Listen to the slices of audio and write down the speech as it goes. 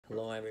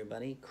Hello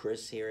everybody,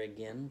 Chris here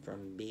again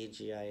from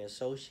BGI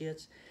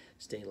Associates,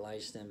 State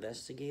Licensed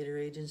Investigator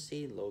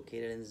Agency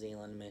located in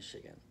Zeeland,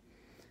 Michigan.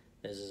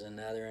 This is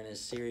another in a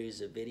series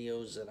of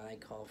videos that I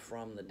call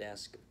From the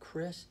Desk of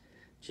Chris.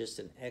 Just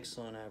an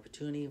excellent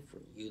opportunity for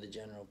you, the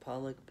general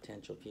public,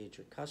 potential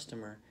future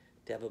customer,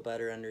 to have a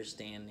better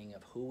understanding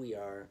of who we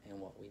are and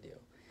what we do.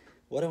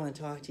 What I want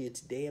to talk to you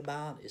today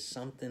about is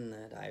something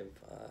that I've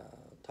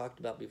talked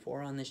about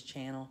before on this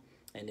channel,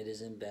 and it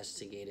is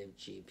investigative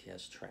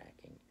GPS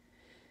tracking.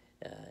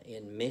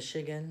 In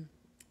Michigan,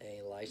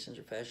 a licensed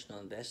professional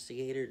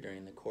investigator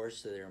during the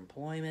course of their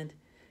employment,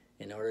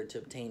 in order to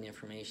obtain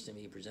information to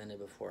be presented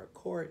before a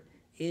court,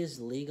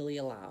 is legally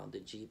allowed to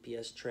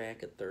GPS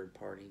track a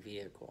third-party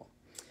vehicle.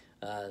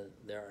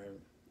 There are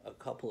a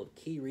couple of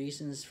key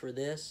reasons for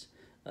this: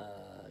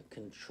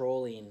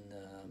 controlling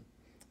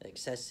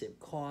excessive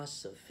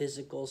costs of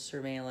physical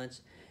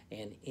surveillance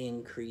and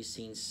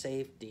increasing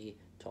safety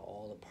to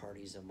all the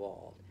parties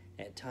involved.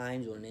 At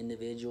times when an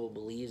individual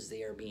believes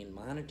they are being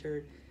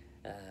monitored,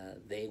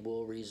 they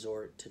will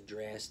resort to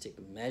drastic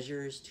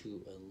measures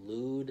to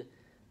elude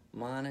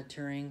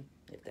monitoring.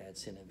 If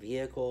that's in a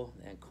vehicle,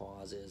 that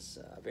causes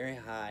very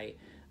high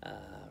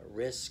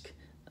risk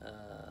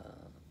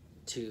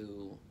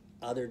to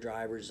other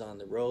drivers on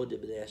the road, to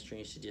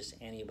pedestrians, to just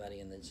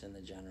anybody that's in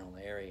the general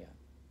area.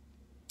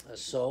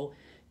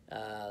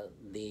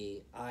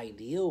 The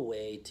ideal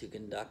way to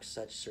conduct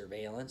such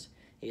surveillance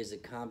is a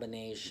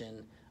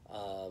combination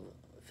of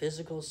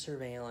physical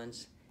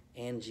surveillance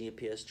and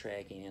GPS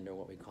tracking under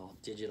what we call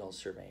digital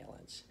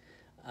surveillance.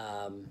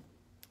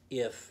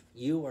 If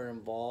you are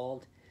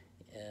involved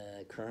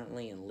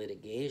currently in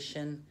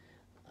litigation,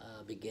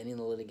 beginning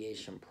the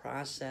litigation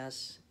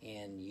process,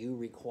 and you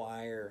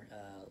require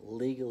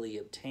legally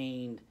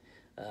obtained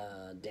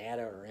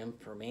data or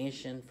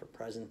information for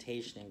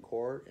presentation in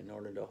court in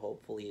order to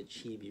hopefully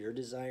achieve your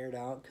desired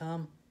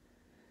outcome,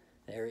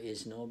 there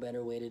is no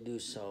better way to do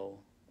so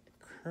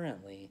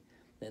currently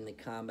than the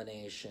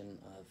combination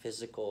of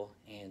physical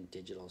and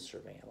digital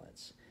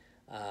surveillance.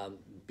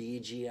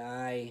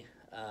 BGI,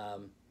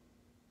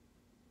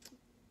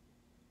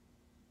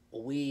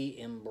 we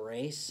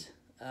embrace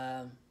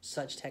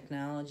such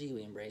technology.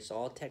 We embrace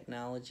all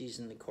technologies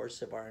in the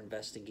course of our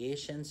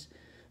investigations.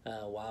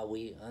 While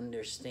we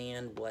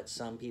understand what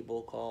some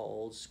people call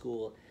old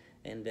school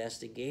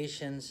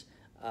investigations,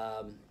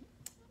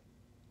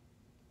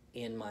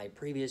 in my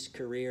previous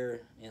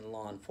career in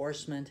law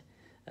enforcement,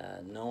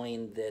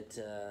 knowing that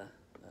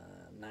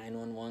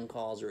 911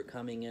 calls were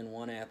coming in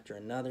one after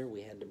another,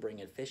 we had to bring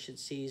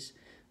efficiencies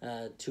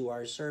to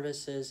our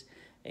services,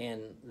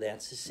 and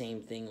that's the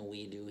same thing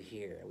we do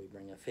here. We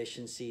bring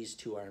efficiencies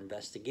to our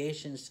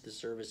investigations, to the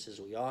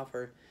services we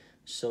offer,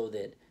 so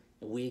that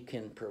we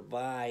can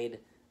provide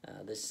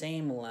the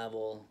same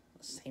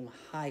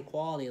high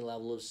quality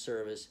level of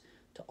service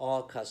to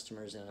all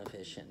customers in an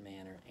efficient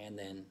manner, and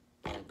then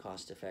in a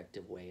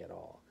cost-effective way at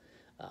all.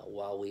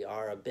 While we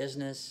are a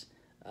business,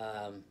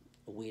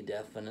 we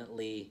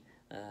definitely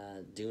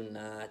do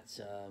not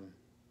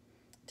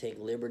take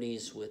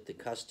liberties with the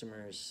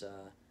customers'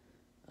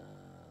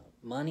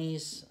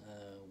 monies.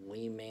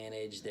 We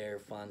manage their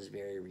funds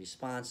very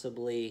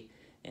responsibly,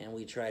 and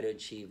we try to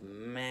achieve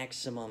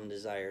maximum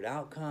desired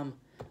outcome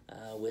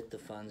with the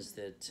funds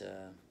that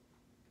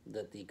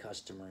the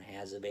customer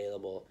has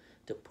available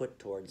to put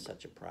towards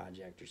such a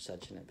project or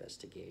such an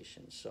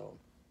investigation. So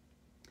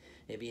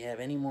if you have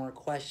any more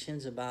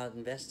questions about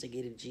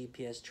investigative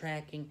GPS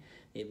tracking,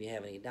 if you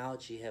have any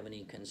doubts, you have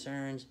any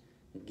concerns,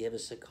 give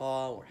us a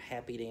call. We're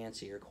happy to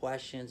answer your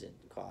questions. It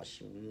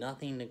costs you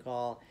nothing to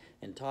call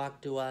and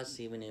talk to us,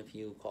 even if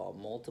you call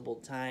multiple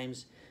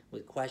times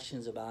with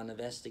questions about an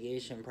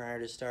investigation prior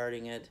to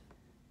starting it.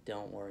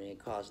 Don't worry, it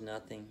costs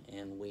nothing,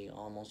 and we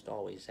almost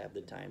always have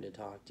the time to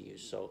talk to you.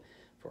 So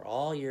for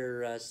all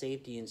your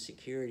safety and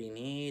security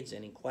needs,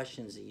 any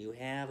questions that you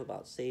have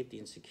about safety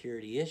and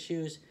security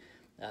issues,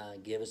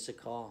 give us a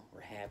call.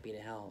 We're happy to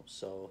help.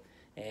 So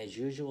as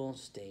usual,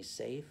 stay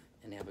safe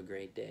and have a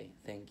great day.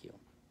 Thank you.